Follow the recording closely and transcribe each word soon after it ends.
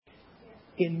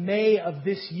In May of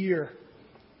this year,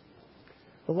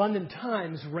 the London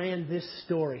Times ran this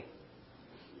story.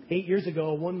 8 years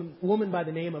ago, a woman by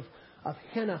the name of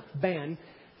Hannah Bann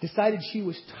decided she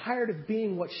was tired of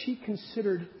being what she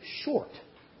considered short.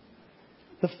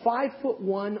 The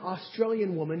 5'1"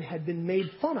 Australian woman had been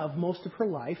made fun of most of her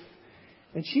life,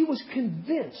 and she was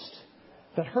convinced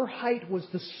that her height was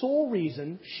the sole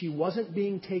reason she wasn't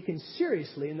being taken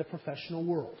seriously in the professional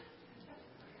world.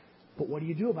 But what do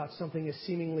you do about something as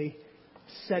seemingly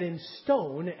set in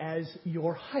stone as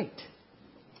your height?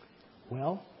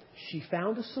 Well, she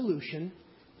found a solution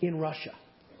in Russia,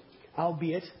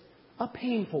 albeit a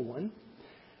painful one.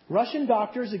 Russian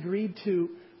doctors agreed to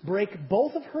break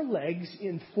both of her legs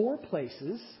in 4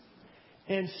 places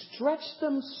and stretch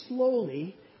them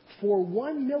slowly for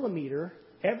 1 millimeter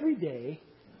every day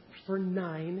for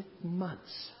 9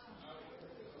 months.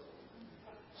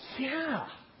 Yeah.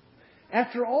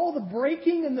 After all the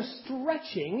breaking and the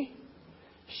stretching,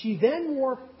 she then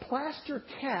wore plaster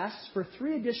casts for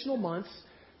 3 additional months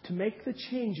to make the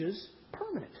changes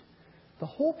permanent. The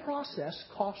whole process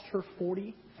cost her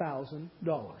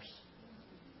 $40,000.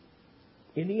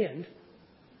 In the end,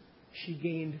 she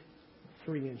gained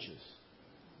 3 inches.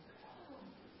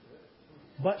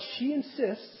 But she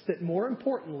insists that more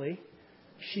importantly,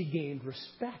 she gained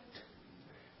respect,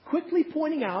 quickly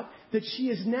pointing out that she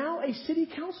is now a city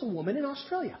councilwoman in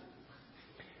Australia.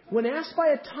 When asked by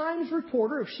a Times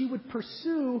reporter if she would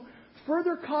pursue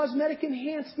further cosmetic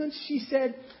enhancements, she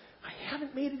said, "I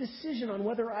haven't made a decision on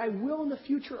whether I will in the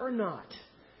future or not.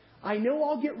 I know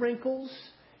I'll get wrinkles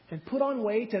and put on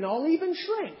weight, and I'll even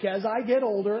shrink as I get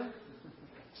older.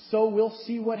 So we'll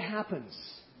see what happens.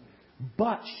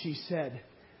 But," she said,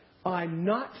 "I'm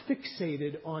not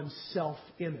fixated on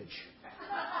self-image."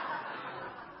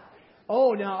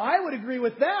 Oh, now I would agree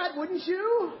with that, wouldn't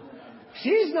you?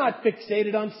 She's not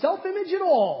fixated on self-image at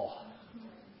all.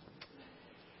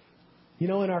 You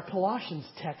know, in our Colossians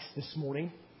text this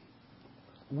morning,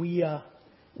 we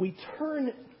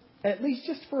turn, at least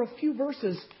just for a few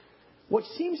verses, what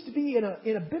seems to be in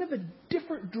a bit of a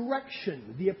different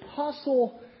direction. The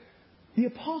apostle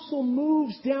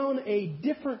moves down a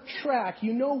different track.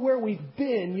 You know where we've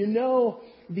been. You know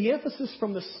the emphasis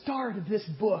from the start of this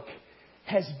book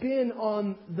has been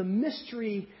on the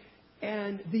mystery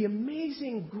and the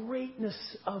amazing greatness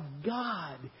of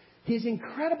God. His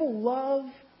incredible love,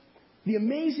 the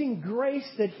amazing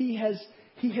grace that He has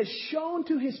shown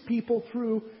to His people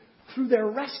through their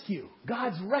rescue,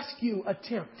 God's rescue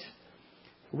attempt,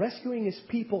 rescuing His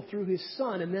people through His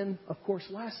Son. And then, of course,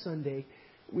 last Sunday,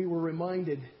 we were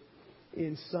reminded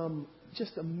in some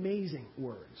just amazing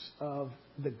words of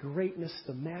the greatness,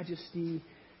 the majesty,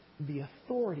 the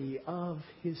authority of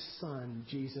His Son,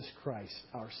 Jesus Christ,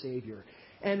 our Savior.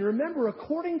 And remember,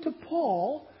 according to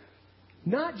Paul,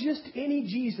 not just any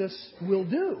Jesus will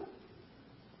do.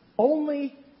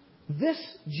 Only this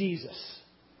Jesus.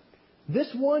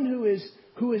 This one who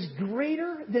is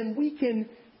greater than we can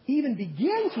even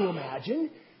begin to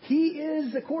imagine. He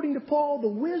is, according to Paul, the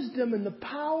wisdom and the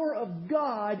power of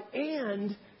God.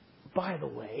 And, by the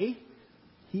way,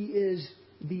 He is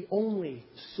the only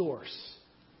source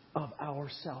of our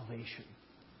salvation.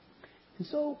 And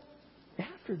so,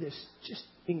 after this just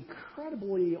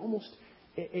incredibly, almost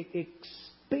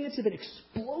expansive and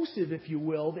explosive, if you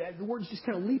will, the words just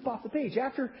kind of leap off the page.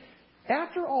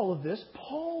 After all of this,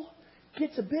 Paul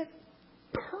gets a bit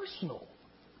personal.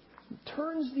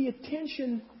 Turns the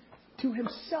attention to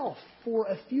himself for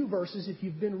a few verses. If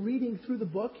you've been reading through the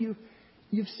book,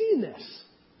 you've seen this.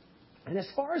 And as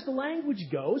far as the language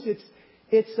goes,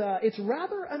 it's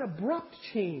rather an abrupt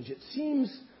change. It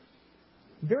seems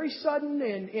very sudden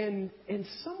and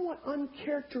somewhat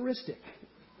uncharacteristic.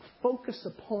 Focus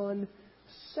upon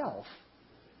self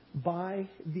by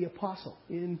the apostle.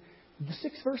 In the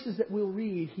 6 verses that we'll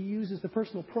read, he uses the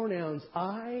personal pronouns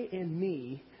I and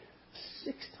me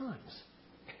 6 times.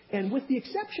 And with the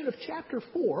exception of chapter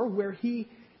 4, where he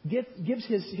gives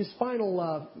his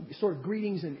final sort of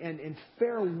greetings and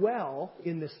farewell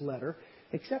in this letter,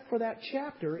 except for that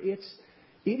chapter, it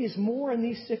is more in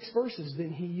these 6 verses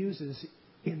than he uses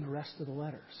in the rest of the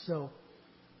letter. So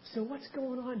what's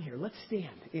going on here? Let's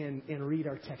stand and read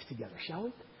our text together,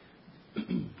 shall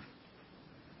we?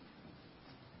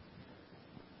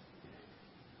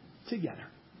 Together.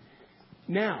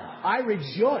 Now, I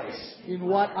rejoice in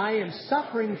what I am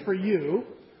suffering for you,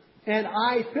 and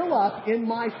I fill up in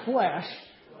my flesh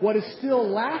what is still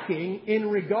lacking in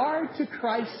regard to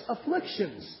Christ's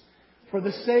afflictions, for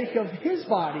the sake of His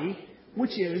body,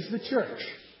 which is the church.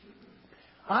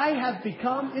 I have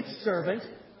become its servant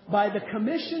by the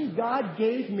commission God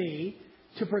gave me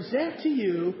to present to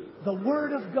you the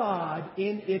Word of God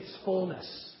in its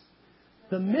fullness,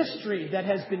 the mystery that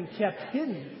has been kept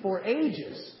hidden for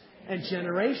ages and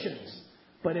generations,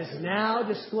 but is now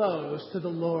disclosed to the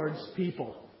Lord's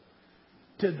people.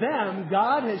 To them,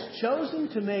 God has chosen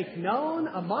to make known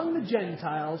among the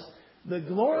Gentiles the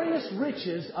glorious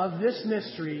riches of this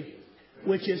mystery,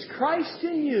 which is Christ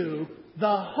in you,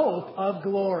 the hope of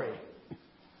glory.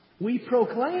 We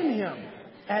proclaim Him,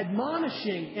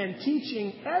 admonishing and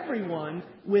teaching everyone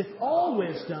with all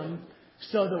wisdom,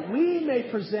 so that we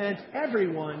may present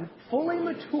everyone fully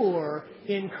mature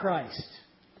in Christ.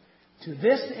 To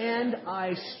this end,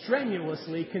 I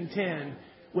strenuously contend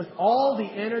with all the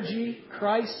energy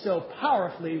Christ so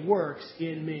powerfully works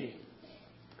in me.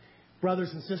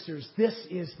 Brothers and sisters, this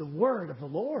is the word of the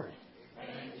Lord.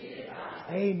 Thank you,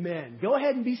 God. Amen. Go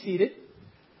ahead and be seated.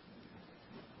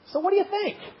 So what do you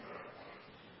think?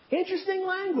 Interesting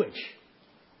language.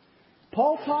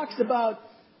 Paul talks about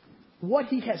what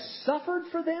he has suffered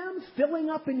for them, filling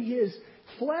up in his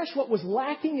flesh what was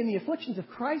lacking in the afflictions of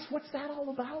Christ. What's that all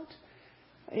about?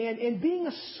 And being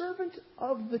a servant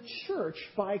of the church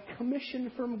by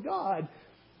commission from God,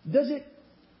 does it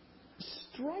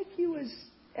strike you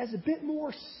as a bit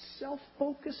more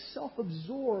self-focused,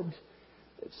 self-absorbed,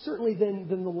 certainly than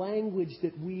the language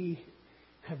that we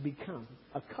have become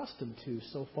accustomed to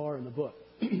so far in the book?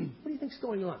 What do you think's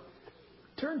going on?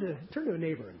 Turn to a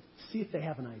neighbor and see if they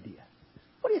have an idea.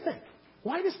 What do you think?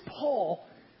 Why does Paul,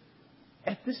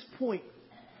 at this point,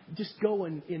 just go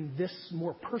in this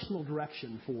more personal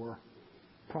direction for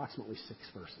approximately 6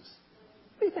 verses?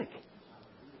 What do you think?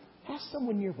 Ask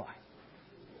someone nearby.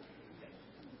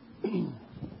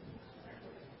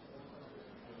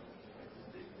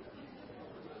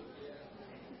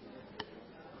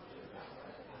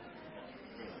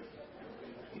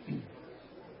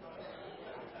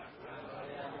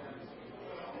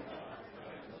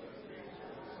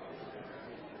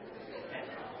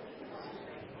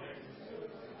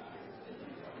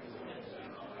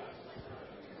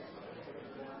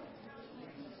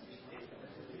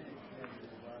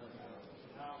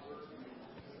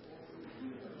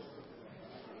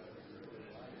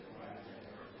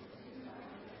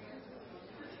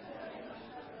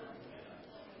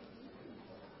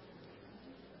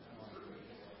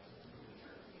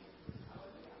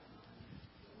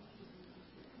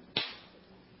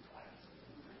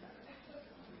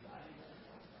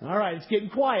 All right, it's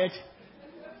getting quiet.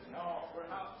 No, we're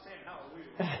saying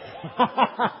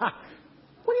hallelujah.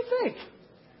 What do you think?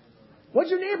 What'd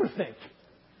your neighbor think?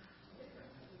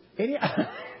 Any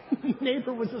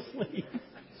neighbor was asleep.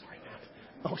 Sorry, Matt.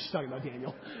 Oh, she's talking about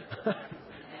Daniel. At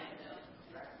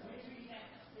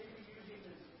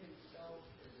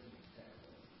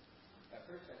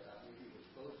first I thought maybe it was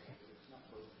close, but it's not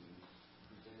close to me. He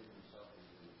presented himself as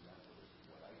an example. This is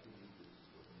what I do.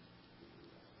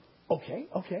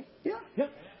 Okay. Yeah.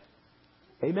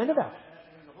 Amen to that.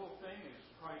 And the whole thing is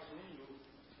Christ in you,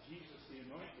 Jesus the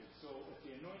anointed. So if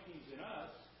the anointing's in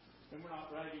us, then we're not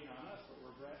bragging on us, but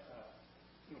we're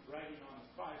bragging on the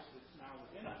Christ that's now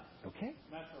within us. Okay.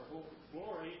 And that's our hope of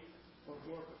glory or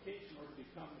glorification, or to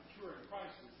become mature in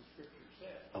Christ, as the Scripture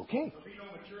says. Okay. There'll be no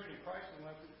maturing in Christ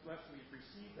unless we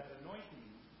receive that anointing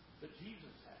that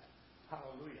Jesus had.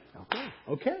 Hallelujah.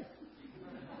 Okay.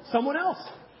 Someone else.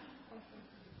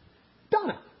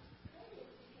 Donna.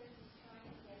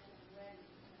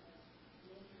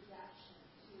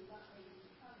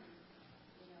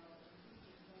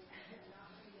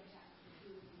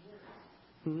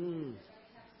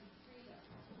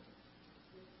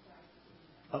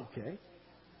 Okay.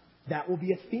 That will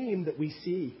be a theme that we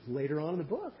see later on in the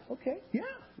book. Okay. Yeah,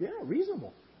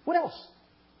 reasonable. What else?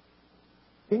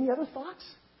 Any other thoughts?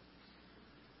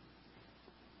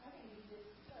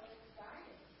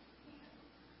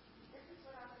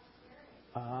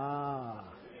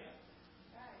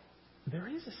 There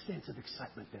is a sense of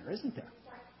excitement there, isn't there?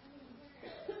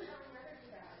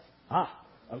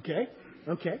 Okay.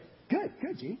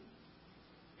 Good, Gene.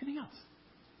 Anything else?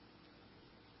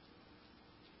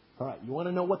 All right, you want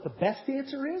to know what the best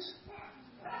answer is?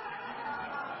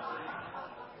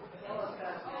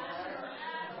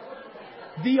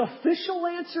 The official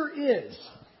answer is,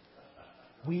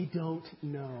 we don't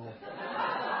know.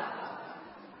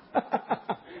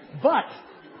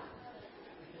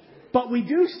 But we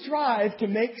do strive to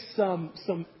make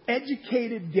some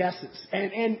educated guesses.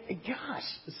 And gosh,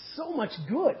 so much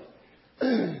good.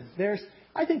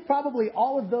 I think probably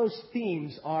all of those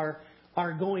themes are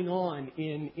going on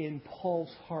in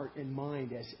Paul's heart and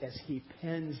mind as he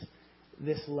pens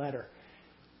this letter.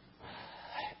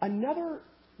 Another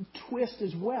twist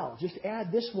as well, just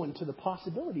add this one to the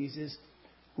possibilities, is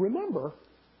remember,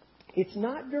 it's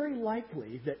not very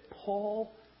likely that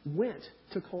Paul went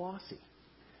to Colossae.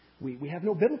 We have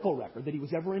no biblical record that he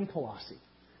was ever in Colossae.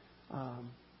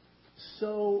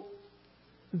 So,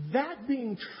 that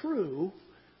being true,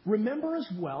 remember as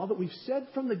well that we've said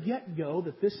from the get-go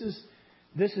that this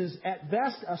is at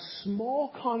best a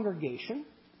small congregation,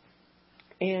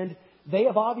 and they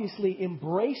have obviously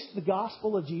embraced the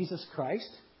gospel of Jesus Christ.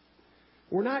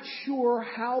 We're not sure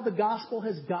how the gospel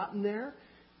has gotten there.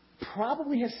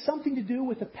 Probably has something to do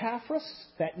with Epaphras,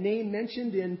 that name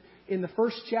mentioned in the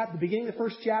first chapter, the beginning of the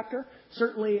first chapter.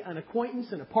 Certainly an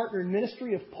acquaintance and a partner in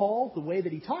ministry of Paul, the way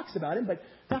that he talks about him, but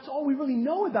that's all we really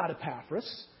know about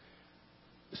Epaphras.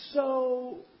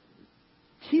 So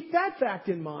keep that fact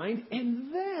in mind.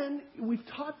 And then we've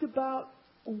talked about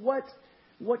what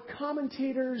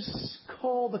commentators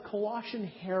call the Colossian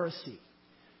heresy.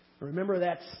 Remember,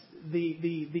 that's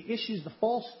the issues, the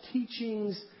false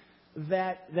teachings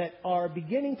that are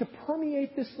beginning to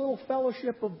permeate this little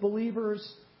fellowship of believers,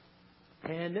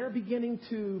 and they're beginning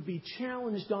to be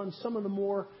challenged on some of the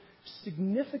more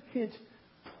significant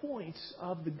points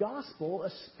of the gospel,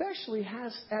 especially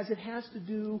as it has to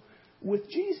do with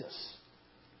Jesus.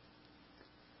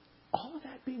 All of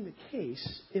that being the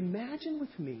case, imagine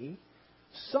with me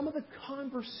some of the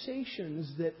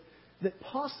conversations that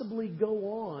possibly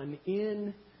go on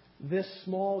in this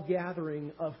small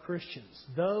gathering of Christians.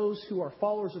 Those who are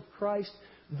followers of Christ,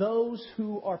 those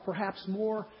who are perhaps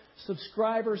more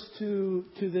subscribers to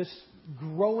this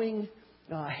growing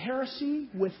heresy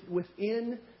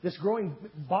within this growing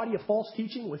body of false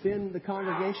teaching within the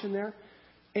congregation there,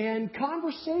 and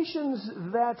conversations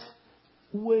that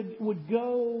would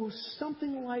go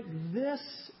something like this.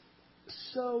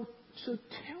 So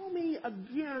tell me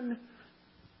again,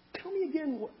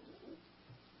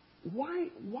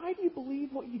 why do you believe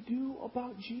what you do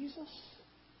about Jesus?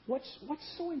 What's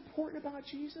so important about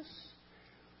Jesus?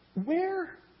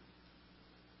 Where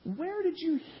did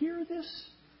you hear this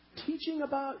teaching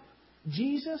about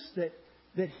Jesus,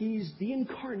 that He's the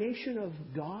incarnation of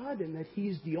God and that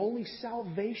He's the only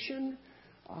salvation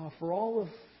for all of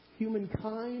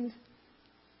humankind?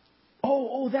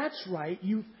 Oh, that's right.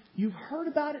 You've heard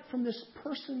about it from this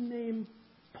person named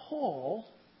Paul.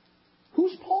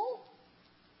 Who's Paul?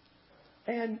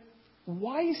 And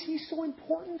why is he so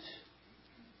important?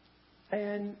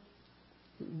 And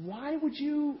why would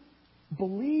you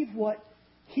believe what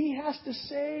he has to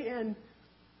say? And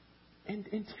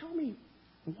tell me,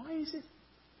 why is it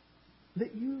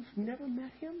that you've never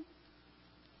met him?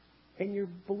 And you're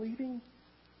believing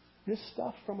this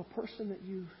stuff from a person that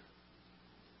you've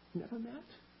never met?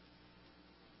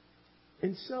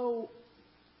 And so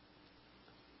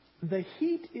the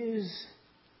heat is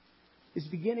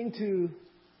beginning to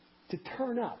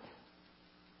turn up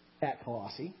at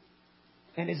Colossae.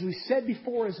 And as we said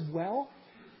before as well,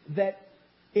 that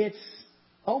it's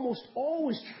almost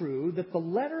always true that the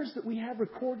letters that we have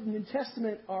recorded in the New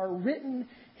Testament are written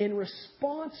in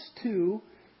response to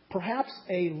perhaps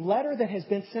a letter that has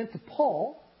been sent to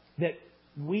Paul that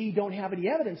we don't have any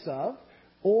evidence of,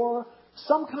 or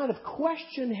some kind of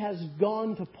question has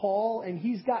gone to Paul and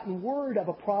he's gotten word of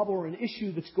a problem or an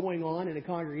issue that's going on in a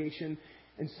congregation,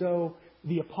 and so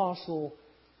the apostle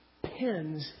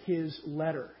pens his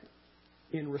letter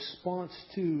in response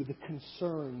to the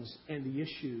concerns and the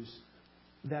issues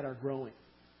that are growing.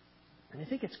 And I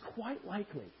think it's quite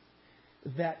likely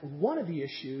that one of the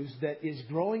issues that is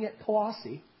growing at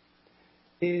Colossae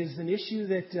is an issue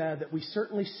that we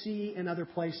certainly see in other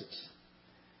places.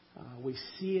 We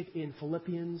see it in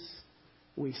Philippians.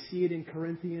 We see it in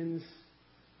Corinthians.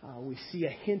 We see a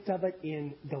hint of it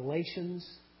in Galatians,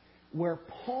 where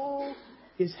Paul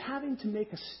is having to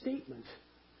make a statement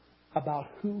about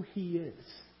who he is.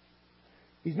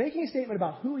 He's making a statement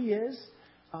about who he is.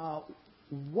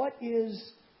 What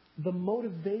is the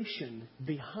motivation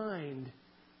behind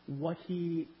what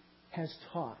he has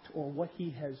taught or what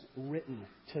he has written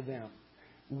to them?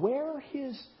 Where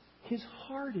his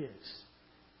heart is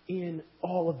in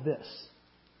all of this.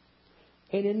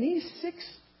 And in these 6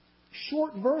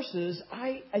 short verses,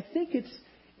 I think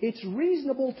it's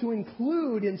reasonable to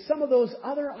include in some of those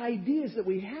other ideas that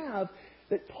we have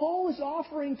that Paul is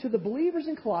offering to the believers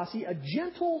in Colossae a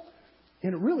gentle,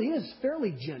 and it really is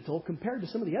fairly gentle compared to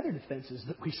some of the other defenses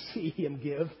that we see him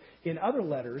give in other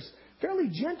letters, fairly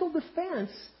gentle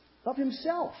defense of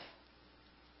himself.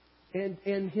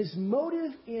 And his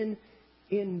motive in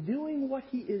doing what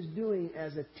he is doing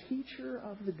as a teacher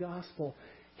of the gospel,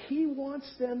 he wants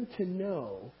them to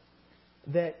know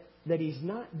that he's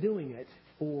not doing it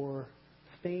for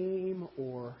fame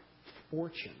or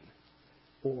fortune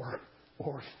or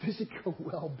physical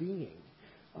well-being,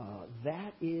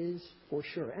 That is for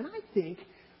sure. And I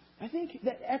think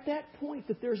that at that point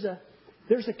that there's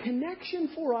a connection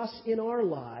for us in our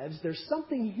lives. There's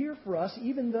something here for us,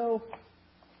 even though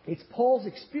it's Paul's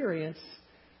experience,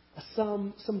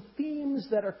 some themes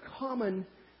that are common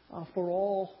for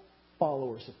all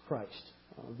followers of Christ.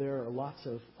 There are lots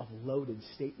of loaded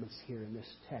statements here in this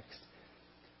text.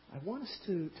 I want us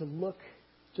to look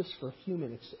just for a few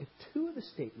minutes at two of the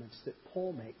statements that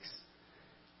Paul makes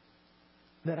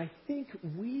that I think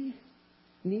we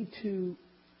need to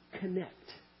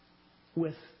connect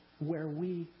with where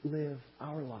we live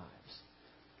our lives.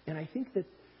 And I think that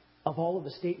of all of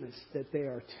the statements, that they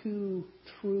are two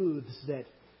truths that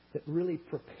really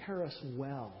prepare us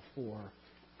well for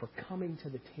coming to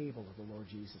the table of the Lord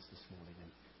Jesus this morning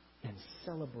and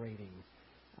celebrating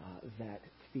that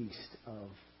feast of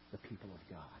the people of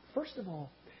God. First of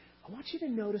all, I want you to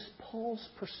notice Paul's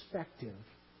perspective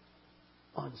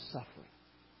on suffering.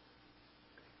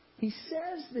 He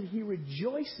says that he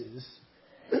rejoices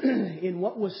in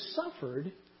what was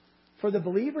suffered for the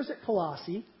believers at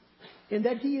Colossae, and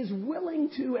that he is willing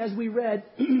to, as we read,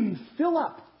 fill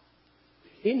up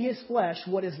in his flesh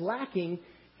what is lacking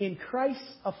in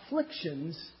Christ's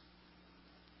afflictions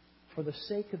for the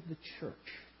sake of the church.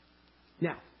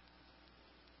 Now,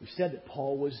 we've said that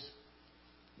Paul was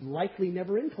likely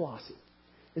never in Colossae.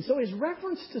 And so his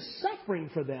reference to suffering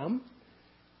for them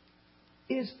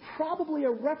is probably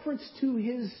a reference to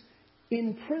his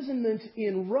imprisonment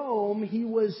in Rome.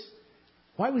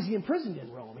 Why was he imprisoned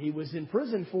in Rome? He was in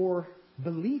prison for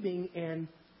believing and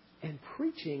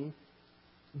preaching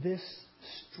this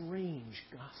strange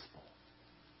gospel.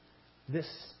 This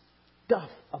stuff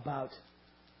about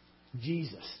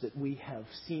Jesus that we have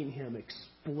seen him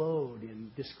explode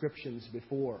in descriptions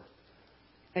before.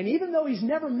 And even though he's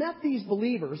never met these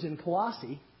believers in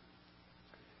Colossae,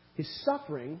 he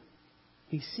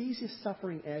sees his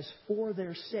suffering as for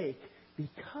their sake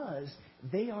because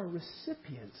they are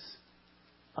recipients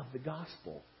of the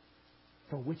gospel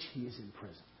for which he is in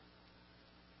prison.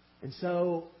 And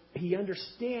so he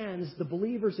understands the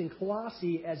believers in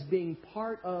Colossae as being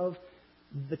part of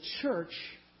the church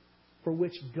for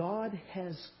which God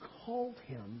has called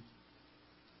him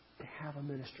to have a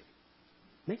ministry.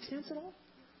 Make sense at all?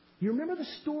 You remember the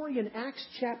story in Acts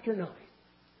chapter 9.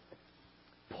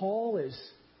 Paul is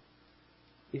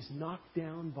knocked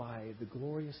down by the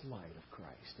glorious light of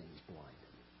Christ and he's blinded.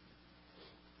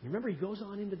 You remember he goes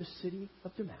on into the city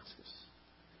of Damascus.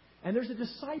 And there's a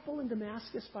disciple in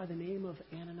Damascus by the name of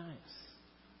Ananias.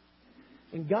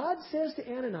 And God says to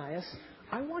Ananias,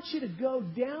 I want you to go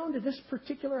down to this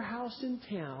particular house in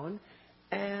town,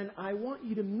 and I want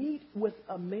you to meet with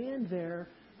a man there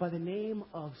by the name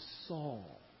of Saul.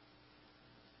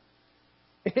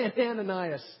 And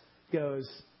Ananias goes,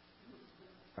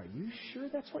 are you sure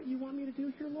that's what you want me to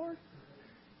do here, Lord?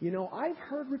 You know, I've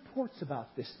heard reports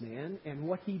about this man and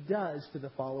what he does to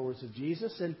the followers of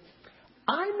Jesus, and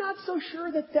I'm not so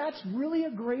sure that that's really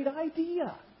a great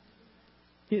idea.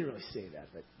 He didn't really say that,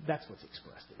 but that's what's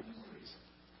expressed in his voice.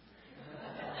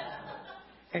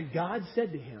 And God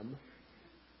said to him,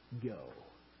 go.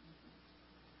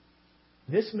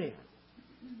 This man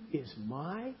is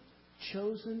my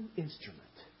chosen instrument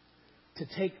to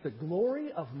take the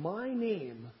glory of my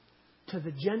name to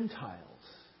the Gentiles,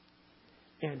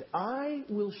 and I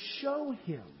will show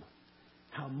him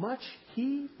how much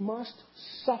he must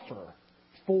suffer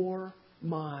for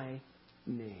my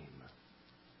name.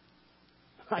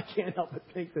 I can't help but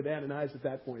think that Ananias at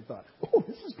that point thought, oh,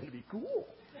 this is going to be cool.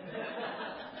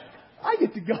 I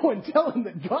get to go and tell him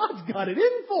that God's got it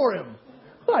in for him.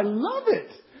 I love it.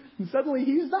 And suddenly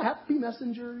he's the happy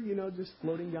messenger, just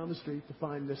floating down the street to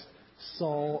find this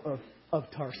Saul of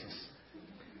Tarsus.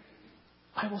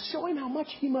 I will show him how much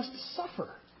he must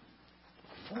suffer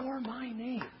for my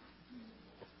name.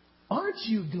 Aren't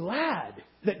you glad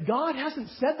that God hasn't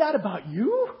said that about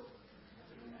you?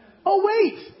 Oh,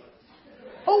 wait.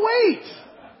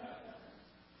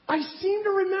 I seem to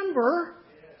remember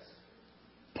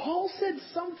Paul said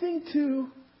something to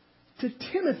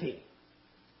Timothy.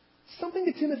 Something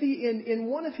to Timothy in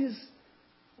one of his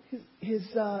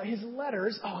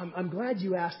letters. Oh, I'm glad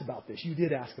you asked about this. You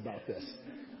did ask about this.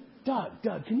 Doug,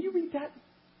 can you read that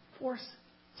for us?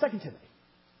 2 Timothy.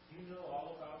 You know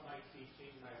all about my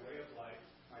teaching, my way of life,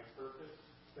 my purpose,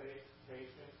 faith,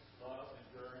 patience, love,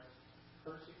 endurance,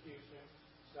 persecution,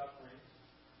 suffering.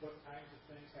 What kinds of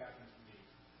things happened to me?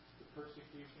 The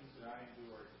persecutions that I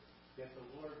endured. Yet the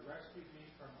Lord rescued me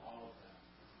from all of them.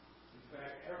 In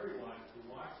fact, everyone who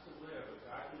wants to live a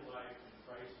godly life in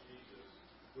Christ Jesus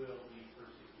will be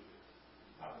persecuted.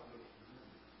 Hallelujah.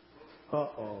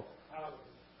 Uh-oh.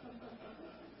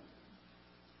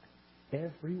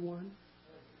 Everyone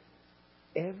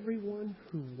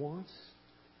who wants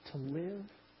to live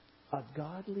a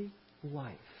godly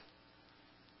life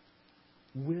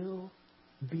will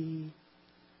be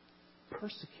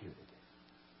persecuted.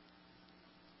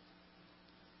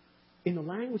 In the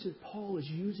language that Paul is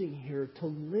using here, to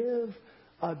live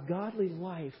a godly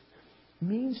life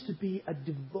means to be a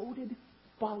devoted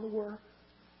follower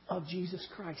of Jesus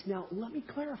Christ. Now, let me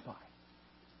clarify.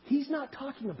 He's not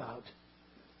talking about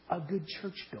a good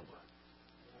churchgoer.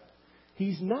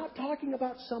 He's not talking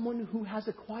about someone who has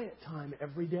a quiet time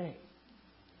every day.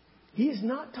 He is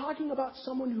not talking about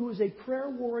someone who is a prayer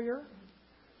warrior.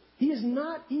 He is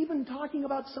not even talking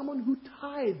about someone who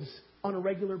tithes on a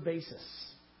regular basis.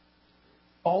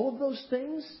 All of those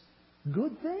things,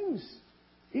 good things,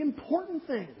 important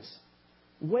things,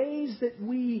 ways that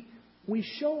we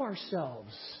show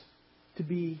ourselves to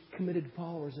be committed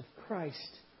followers of Christ.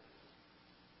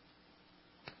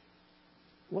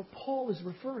 What Paul is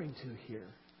referring to here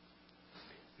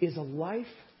is a life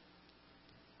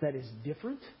that is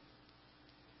different,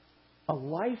 a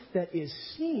life that is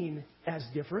seen as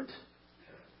different,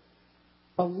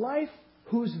 a life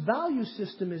whose value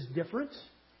system is different,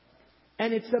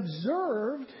 and it's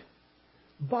observed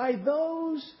by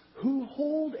those who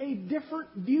hold a different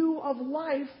view of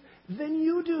life than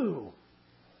you do.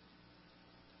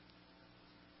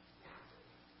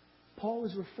 Paul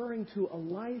is referring to a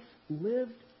life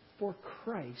lived for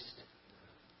Christ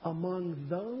among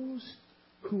those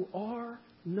who are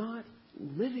not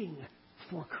living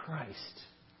for Christ.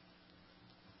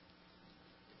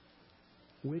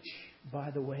 Which,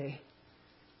 by the way,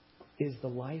 is the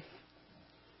life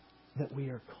that we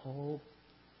are called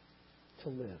to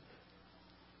live.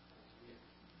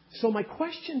 So my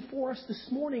question for us this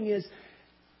morning is,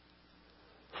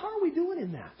 how are we doing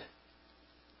in that?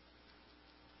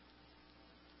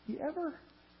 You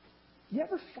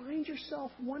ever find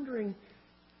yourself wondering,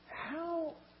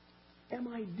 how am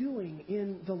I doing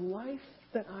in the life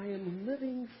that I am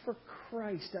living for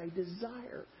Christ? I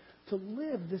desire to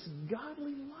live this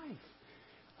godly life.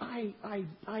 I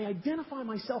identify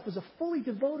myself as a fully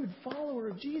devoted follower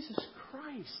of Jesus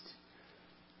Christ.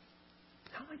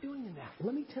 How am I doing in that?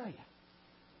 Let me tell you.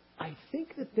 I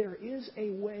think that there is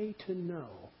a way to know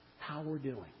how we're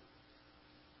doing.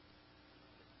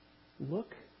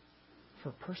 Look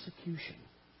for persecution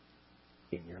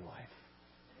in your life.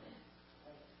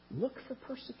 Look for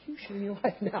persecution in your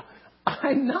life. Now,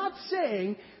 I'm not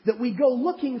saying that we go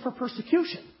looking for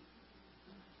persecution.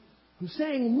 I'm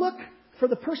saying look for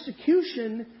the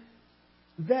persecution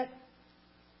that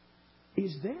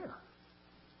is there.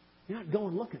 You're not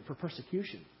going looking for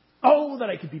persecution. Oh, that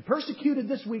I could be persecuted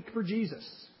this week for Jesus.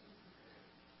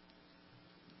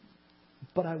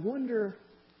 But I wonder,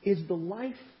 is the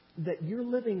life that you're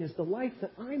living, is the life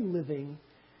that I'm living,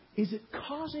 is it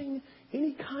causing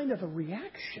any kind of a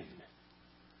reaction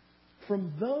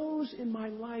from those in my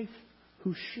life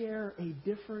who share a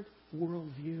different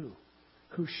worldview,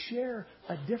 who share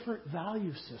a different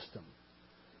value system,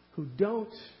 who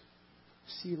don't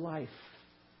see life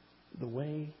the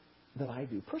way that I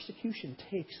do? Persecution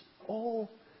takes all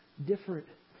different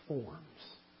forms.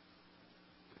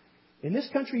 In this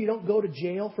country, you don't go to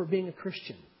jail for being a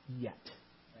Christian yet.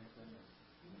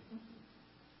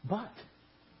 But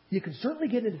you can certainly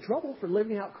get into trouble for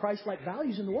living out Christ-like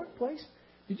values in the workplace.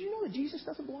 Did you know that Jesus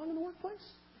doesn't belong in the workplace?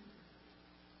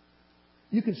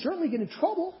 You can certainly get in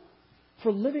trouble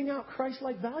for living out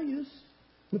Christ-like values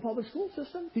in the public school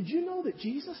system. Did you know that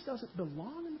Jesus doesn't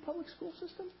belong in the public school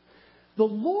system? The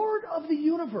Lord of the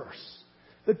universe,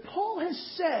 that Paul has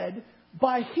said,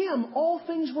 by Him all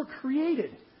things were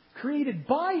created. Created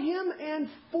by Him and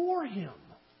for Him.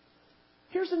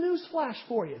 Here's a news flash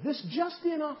for you. This just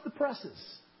in off the presses.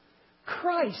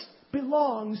 Christ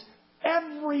belongs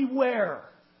everywhere.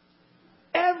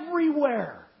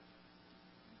 Everywhere.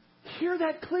 Hear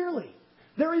that clearly.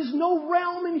 There is no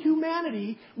realm in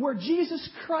humanity where Jesus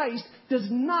Christ does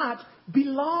not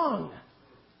belong.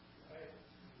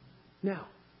 Now,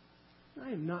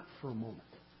 I am not for a moment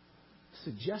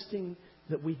suggesting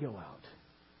that we go out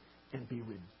and be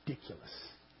ridiculous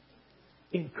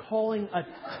in calling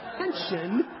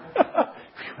attention,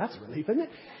 that's a relief, isn't it?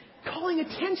 Calling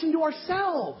attention to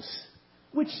ourselves,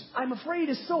 which I'm afraid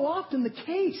is so often the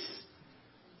case.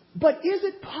 But is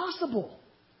it possible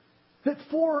that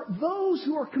for those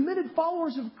who are committed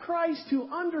followers of Christ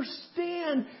who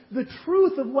understand the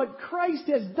truth of what Christ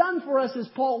has done for us, as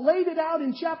Paul laid it out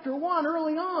in chapter 1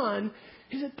 early on,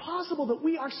 is it possible that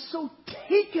we are so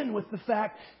taken with the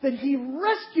fact that He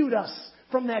rescued us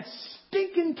from that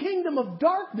stinking kingdom of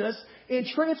darkness and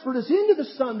transferred us into the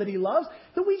Son that He loves,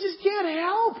 that we just can't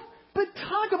help but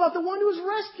talk about the one who has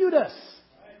rescued us.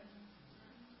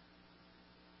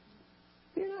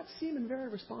 You're not seeming very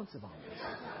responsive on this.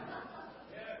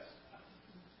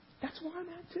 That's where I'm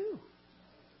at too.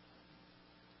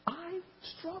 I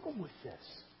struggle with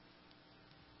this.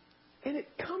 And it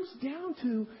comes down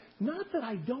to not that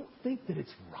I don't think that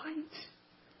it's right.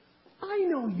 I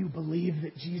know you believe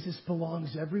that Jesus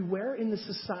belongs everywhere in the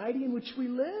society in which we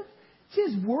live.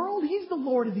 It's His world. He's the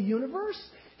Lord of the universe.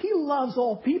 He loves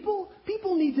all people.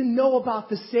 People need to know about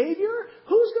the Savior.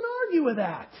 Who's going to argue with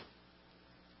that?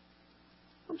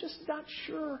 I'm just not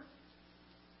sure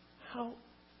how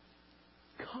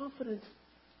confident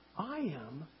I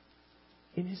am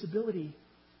in His ability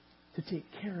to take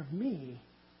care of me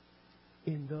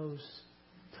in those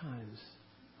times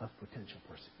of potential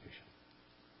persecution.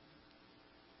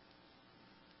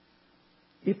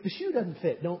 If the shoe doesn't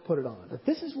fit, don't put it on. But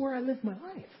this is where I live my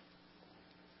life.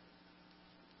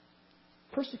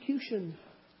 Persecution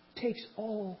takes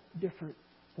all different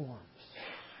forms.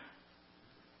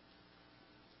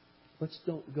 Let's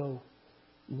don't go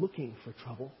looking for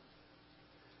trouble.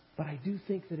 But I do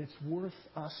think that it's worth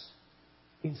us,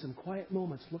 in some quiet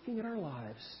moments, looking at our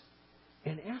lives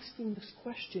and asking this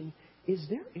question, is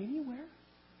there anywhere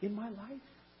in my life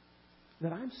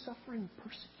that I'm suffering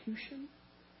persecution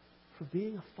for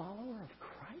being a follower of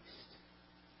Christ?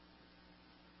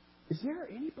 Is there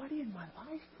anybody in my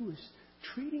life who is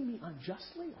treating me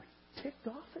unjustly or ticked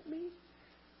off at me?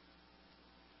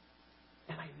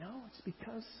 And I know it's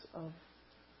because of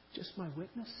just my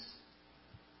witness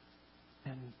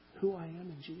and who I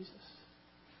am in Jesus.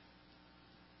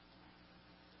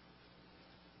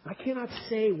 I cannot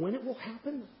say when it will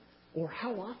happen or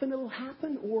how often it will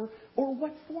happen or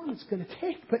what form it's going to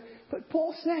take. But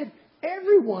Paul said,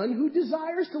 everyone who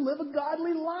desires to live a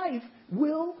godly life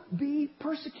will be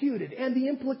persecuted. And the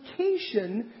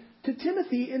implication to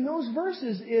Timothy in those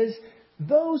verses is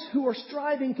those who are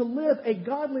striving to live a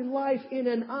godly life in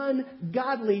an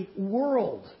ungodly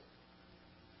world.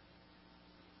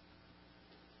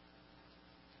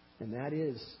 And that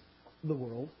is the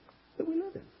world that we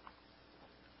live in.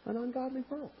 An ungodly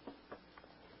world.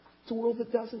 It's a world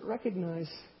that doesn't recognize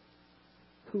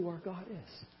who our God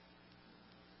is.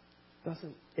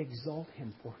 Doesn't exalt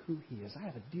Him for who He is. I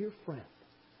have a dear friend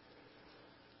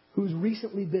who's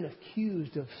recently been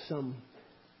accused of some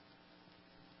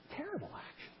terrible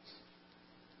actions.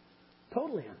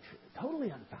 Totally untrue. Totally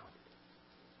unfounded.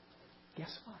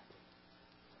 Guess what?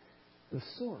 The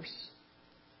source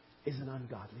is an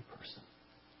ungodly person.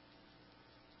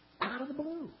 Out of the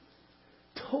blue.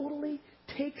 Totally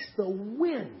takes the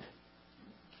wind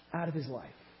out of his life.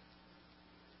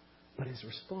 But his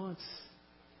response,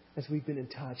 as we've been in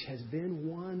touch, has been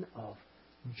one of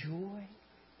joy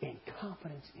and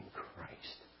confidence in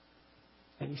Christ.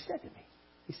 And he said to me,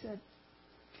 he said,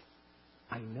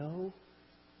 I know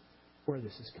where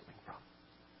this is coming from.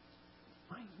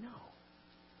 I know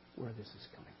where this is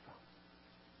coming from.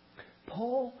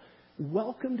 Paul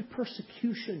welcomed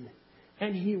persecution,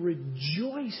 and he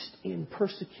rejoiced in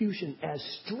persecution, as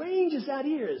strange as that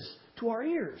is to our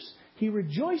ears. He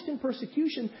rejoiced in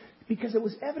persecution because it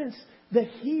was evidence that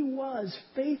he was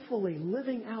faithfully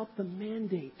living out the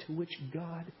mandate to which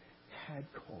God had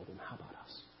called him. How about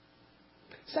us?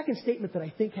 Second statement that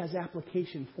I think has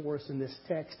application for us in this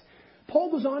text.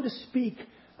 Paul goes on to speak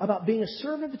about being a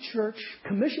servant of the church,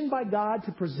 commissioned by God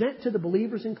to present to the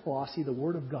believers in Colossae the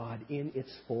Word of God in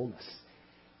its fullness.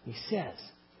 He says,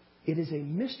 it is a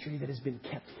mystery that has been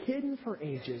kept hidden for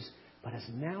ages, but has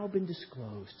now been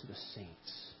disclosed to the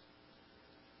saints.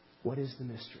 What is the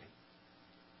mystery?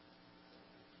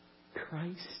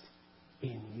 Christ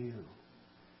in you,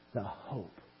 the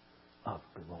hope of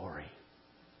glory.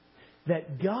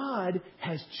 That God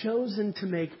has chosen to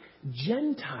make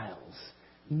Gentiles,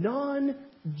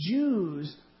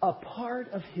 non-Jews, a part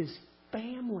of His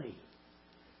family.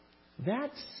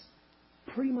 That's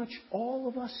pretty much all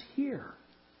of us here,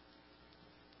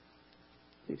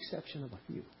 with the exception of a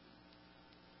few.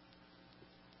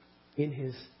 In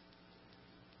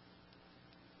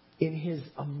his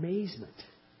amazement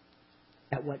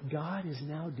at what God is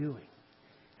now doing.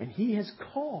 And He's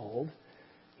called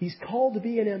to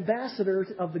be an ambassador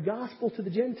of the gospel to the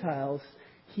Gentiles.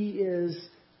 He is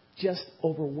just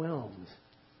overwhelmed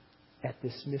at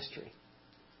this mystery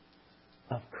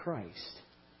of Christ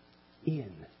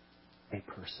in a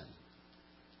person.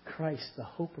 Christ, the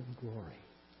hope of glory.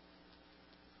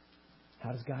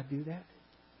 How does God do that?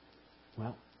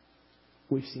 Well,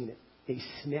 we've seen it. He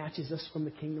snatches us from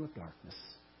the kingdom of darkness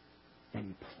and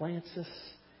He plants us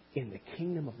in the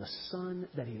kingdom of the Son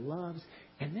that He loves.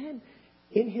 And then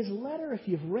In his letter, if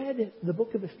you've read the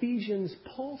book of Ephesians,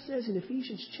 Paul says in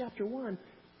Ephesians chapter 1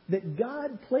 that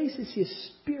God places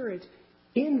His Spirit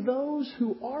in those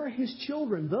who are His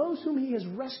children, those whom He has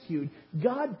rescued.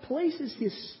 God places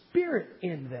His Spirit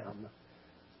in them.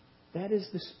 That is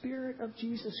the Spirit of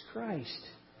Jesus Christ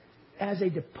as a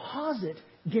deposit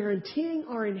guaranteeing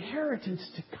our inheritance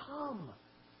to come.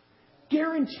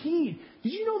 Guaranteed.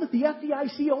 Did you know that the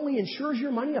FDIC only insures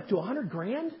your money up to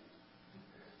 $100,000?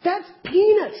 That's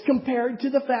peanuts compared to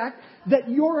the fact that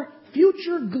your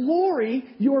future glory,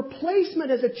 your placement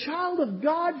as a child of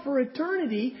God for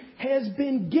eternity has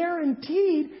been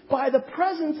guaranteed by the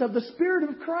presence of the Spirit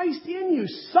of Christ in you.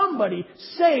 Somebody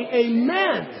say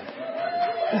amen.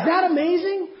 Is that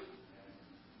amazing?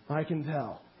 I can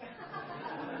tell.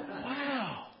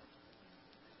 Wow.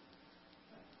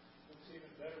 It's even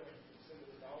better when you consider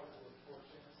the dollar worth 4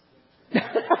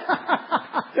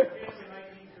 cents.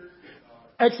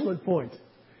 Excellent point.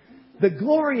 The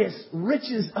glorious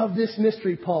riches of this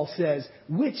mystery, Paul says,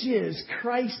 which is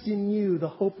Christ in you, the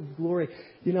hope of glory.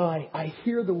 You know, I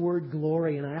hear the word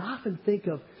glory, and I often think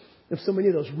of so many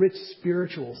of those rich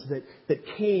spirituals that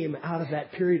came out of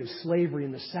that period of slavery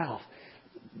in the South.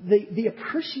 The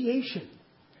appreciation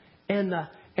and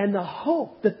the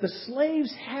hope that the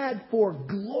slaves had for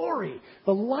glory,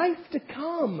 the life to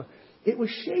come, it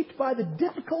was shaped by the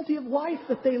difficulty of life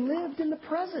that they lived in the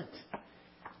present.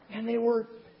 And they were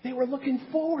looking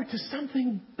forward to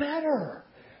something better.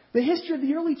 The history of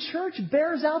the early church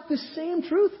bears out this same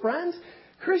truth, friends.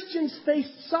 Christians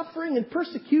faced suffering and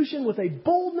persecution with a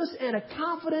boldness and a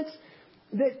confidence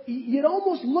that you'd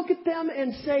almost look at them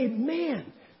and say,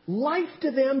 man, life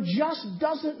to them just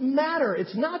doesn't matter.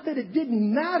 It's not that it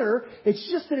didn't matter. It's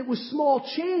just that it was small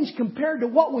change compared to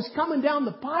what was coming down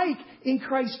the pike in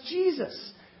Christ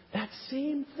Jesus. That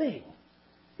same thing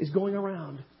is going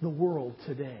around the world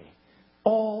today.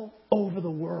 All over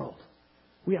the world.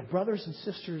 We have brothers and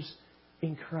sisters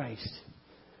in Christ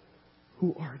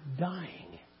who are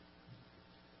dying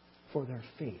for their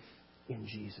faith in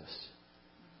Jesus.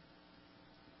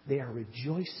 They are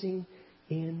rejoicing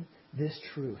in this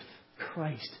truth.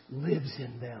 Christ lives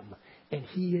in them, and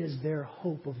He is their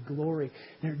hope of glory.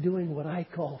 They're doing what I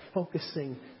call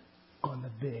focusing on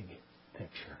the big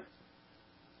picture.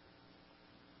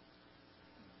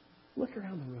 Look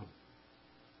around the room.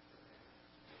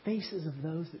 Faces of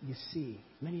those that you see,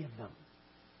 many of them,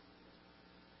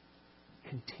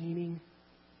 containing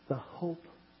the hope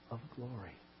of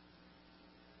glory.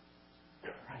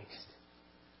 Christ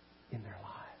in their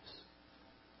lives.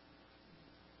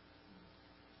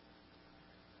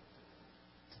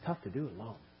 It's tough to do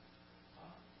alone.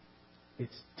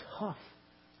 It's tough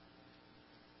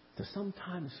to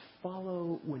sometimes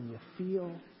follow when you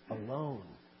feel alone.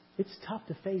 It's tough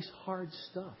to face hard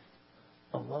stuff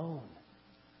alone.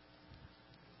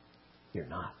 You're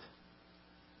not.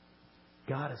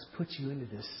 God has put you into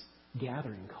this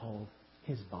gathering called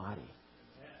His body,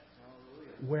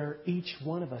 where each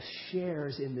one of us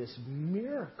shares in this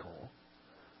miracle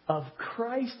of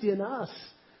Christ in us,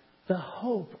 the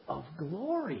hope of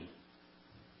glory.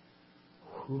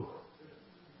 Whew.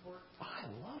 I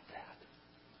love that.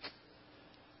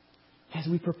 As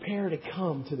we prepare to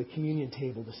come to the communion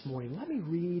table this morning, let me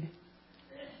read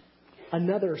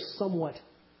another somewhat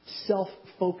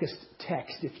self-focused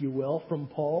text, if you will, from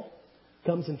Paul. It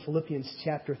comes in Philippians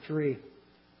chapter 3.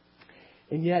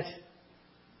 And yet,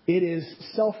 it is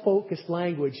self-focused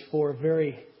language for a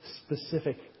very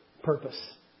specific purpose.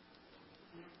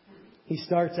 He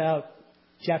starts out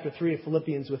chapter 3 of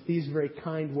Philippians with these very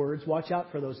kind words. Watch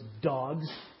out for those dogs,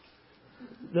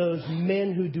 those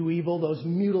men who do evil, those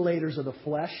mutilators of the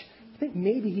flesh. I think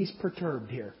maybe he's perturbed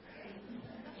here.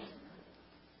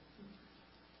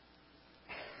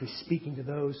 He's speaking to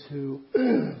those who,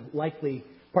 likely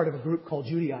part of a group called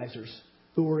Judaizers,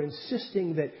 who were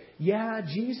insisting that, yeah,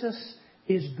 Jesus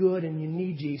is good and you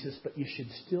need Jesus, but you should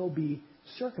still be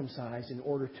circumcised in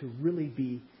order to really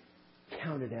be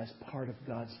counted as part of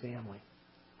God's family.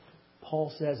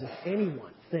 Paul says if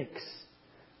anyone thinks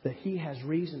that he has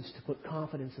reasons to put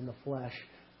confidence in the flesh,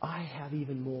 I have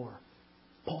even more.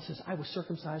 Paul says, I was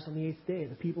circumcised on the 8th day,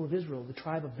 the people of Israel, the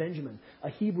tribe of Benjamin,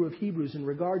 a Hebrew of Hebrews, in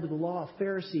regard to the law, a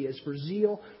Pharisee, as for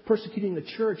zeal, persecuting the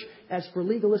church, as for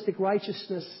legalistic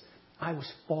righteousness, I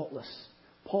was faultless.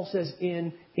 Paul says,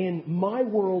 in my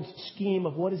world's scheme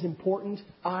of what is important,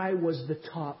 I was the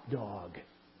top dog.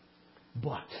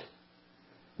 But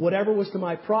whatever was to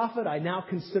my profit, I now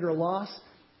consider loss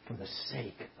for the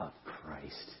sake of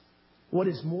Christ. What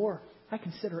is more, I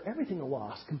consider everything a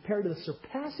loss compared to the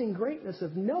surpassing greatness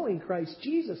of knowing Christ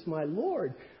Jesus, my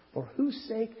Lord, for whose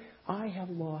sake I have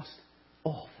lost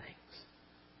all things.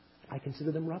 I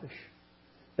consider them rubbish,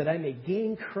 that I may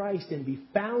gain Christ and be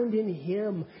found in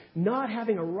Him, not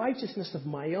having a righteousness of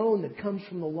my own that comes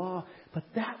from the law, but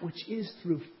that which is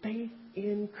through faith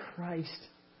in Christ,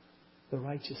 the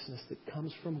righteousness that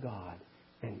comes from God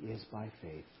and is by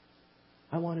faith.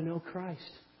 I want to know Christ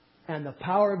and the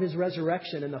power of His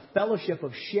resurrection and the fellowship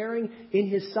of sharing in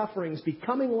His sufferings,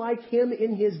 becoming like Him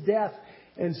in His death,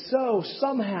 and so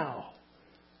somehow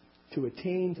to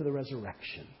attain to the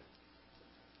resurrection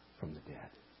from the dead.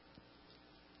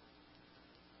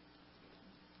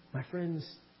 My friends,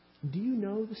 do you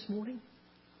know this morning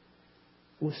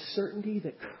with certainty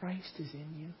that Christ is in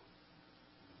you?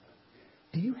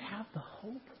 Do you have the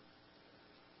hope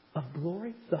of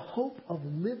glory, the hope of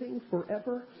living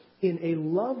forever in a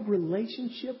love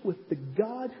relationship with the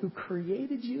God who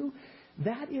created you?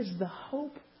 That is the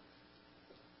hope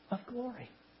of glory.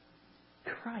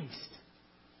 Christ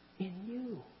in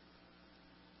you.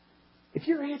 If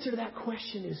your answer to that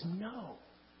question is no,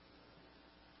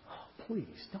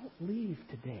 please don't leave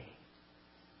today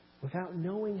without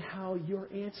knowing how your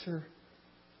answer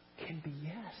can be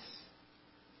yes.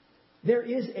 There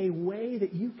is a way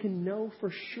that you can know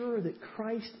for sure that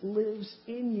Christ lives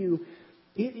in you.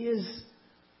 It is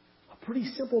a pretty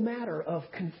simple matter of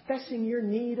confessing your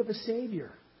need of a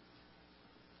Savior.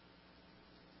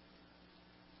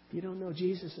 If you don't know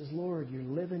Jesus as Lord, you're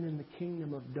living in the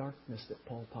kingdom of darkness that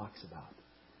Paul talks about.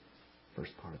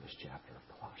 First part of this chapter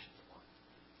of Colossians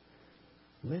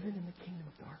 1. Living in the kingdom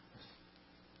of darkness.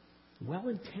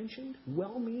 Well-intentioned,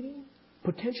 well-meaning,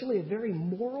 potentially a very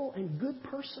moral and good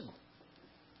person.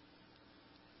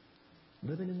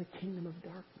 Living in the kingdom of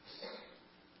darkness.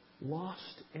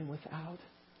 Lost and without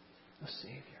a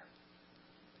Savior.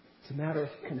 It's a matter of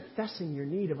confessing your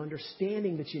need, of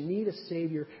understanding that you need a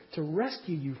Savior to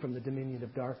rescue you from the dominion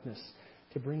of darkness,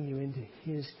 to bring you into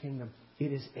His kingdom.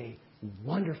 It is a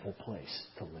wonderful place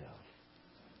to live.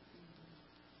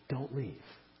 Don't leave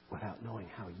without knowing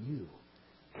how you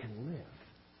can live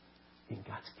in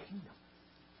God's kingdom.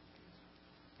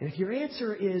 And if your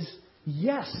answer is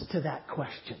yes to that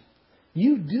question,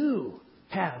 you do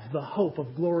have the hope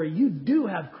of glory. You do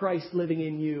have Christ living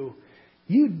in you.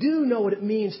 You do know what it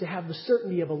means to have the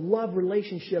certainty of a love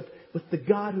relationship with the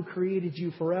God who created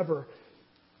you forever.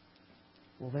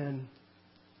 Well then,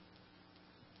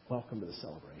 welcome to the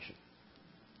celebration.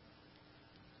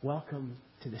 Welcome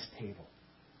to this table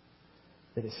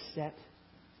that is set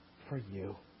for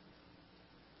you.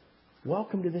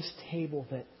 Welcome to this table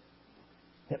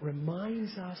that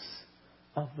reminds us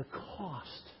of the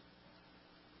cost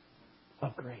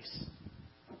of grace.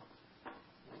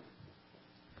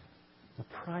 The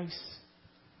price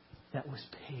that was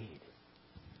paid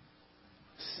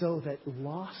so that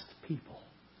lost people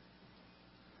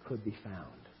could be found.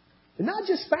 And not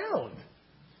just found,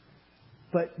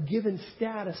 but given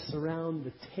status around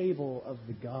the table of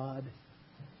the God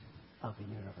of the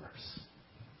universe.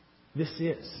 This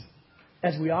is,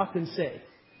 as we often say,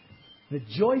 the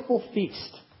joyful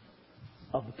feast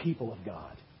of the people of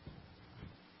God.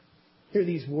 Hear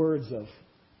these words of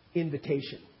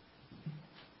invitation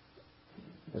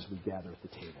as we gather at the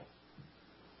table.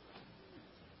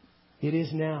 It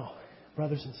is now,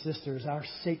 brothers and sisters, our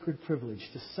sacred privilege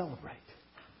to celebrate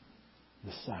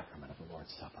the sacrament of the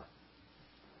Lord's Supper.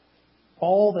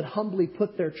 All that humbly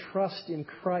put their trust in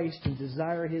Christ and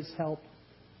desire His help,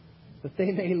 that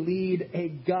they may lead a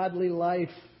godly life.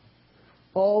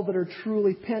 All that are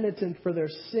truly penitent for their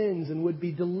sins and would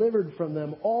be delivered from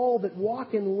them. All that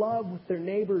walk in love with their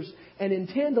neighbors and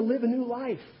intend to live a new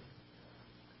life,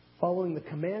 following the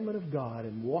commandment of God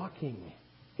and walking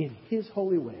in His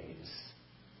holy ways.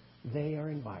 They are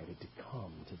invited to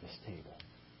come to this table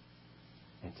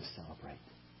and to celebrate.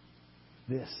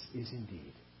 This is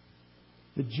indeed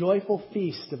the joyful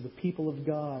feast of the people of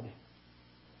God.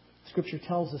 Scripture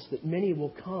tells us that many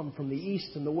will come from the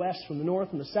east and the west, from the north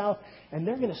and the south, and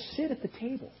they're going to sit at the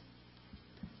table.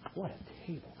 What a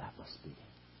table that must be.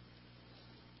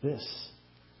 This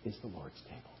is the Lord's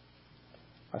table.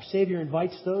 Our Savior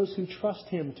invites those who trust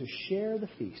Him to share the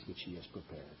feast which He has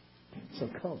prepared. So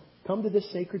come to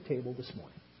this sacred table this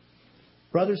morning.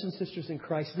 Brothers and sisters in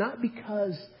Christ, not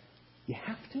because you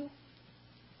have to,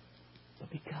 but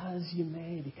because you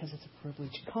may, because it's a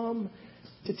privilege. Come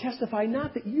to testify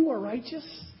not that you are righteous,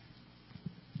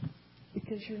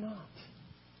 because you're not.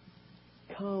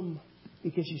 Come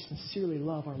because you sincerely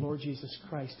love our Lord Jesus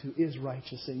Christ, who is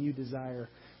righteous, and you desire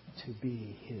to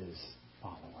be His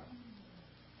follower.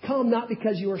 Come not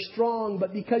because you are strong,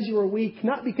 but because you are weak.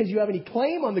 Not because you have any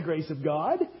claim on the grace of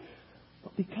God,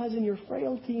 but because in your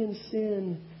frailty and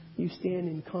sin, you stand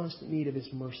in constant need of His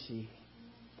mercy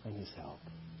and His help.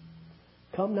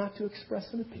 Come not to express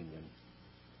an opinion,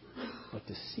 but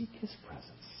to seek His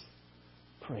presence.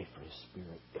 Pray for His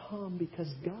Spirit. Come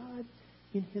because God,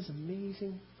 in His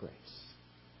amazing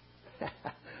grace,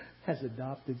 has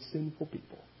adopted sinful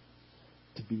people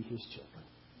to be His children.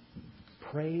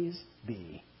 Praise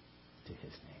be to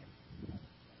His name.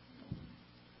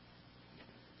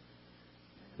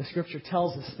 The Scripture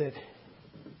tells us that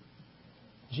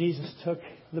Jesus took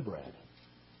the bread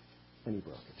and He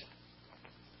broke it.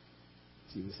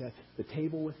 He was at the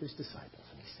table with His disciples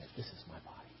and He said, "This is my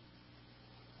body,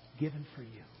 given for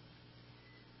you.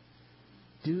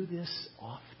 Do this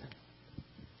often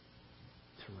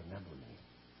to remember me."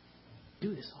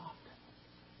 Do this often.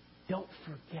 Don't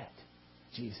forget,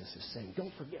 Jesus is saying.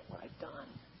 Don't forget what I've done.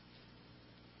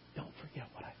 Don't forget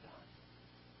what I've done.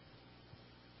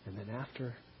 And then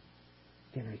after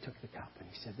dinner, He took the cup and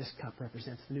He said, "This cup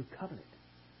represents the new covenant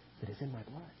that is in my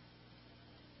blood."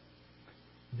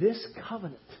 This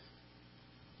covenant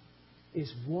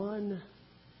is one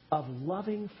of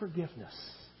loving forgiveness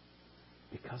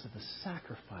because of the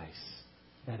sacrifice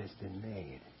that has been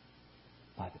made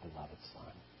by the beloved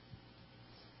Son.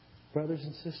 Brothers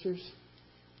and sisters,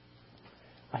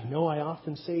 I know I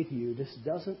often say to you, this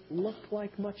doesn't look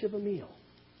like much of a meal,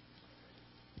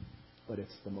 but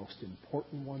it's the most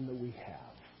important one that we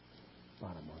have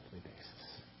on a monthly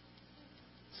basis.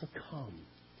 So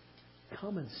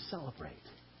come and celebrate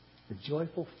the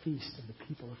joyful feast of the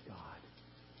people of God.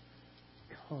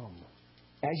 Come.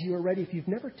 As you are ready, if you've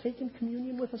never taken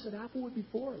communion with us at Applewood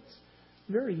before, it's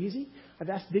very easy. I've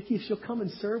asked Vicki if she'll come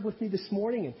and serve with me this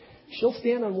morning, and she'll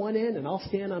stand on one end and I'll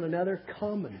stand on another.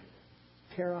 Come and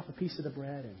tear off a piece of the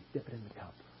bread and dip it in the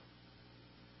cup.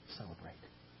 Celebrate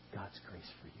God's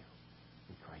grace for you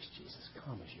in Christ Jesus.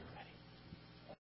 Come as you're ready.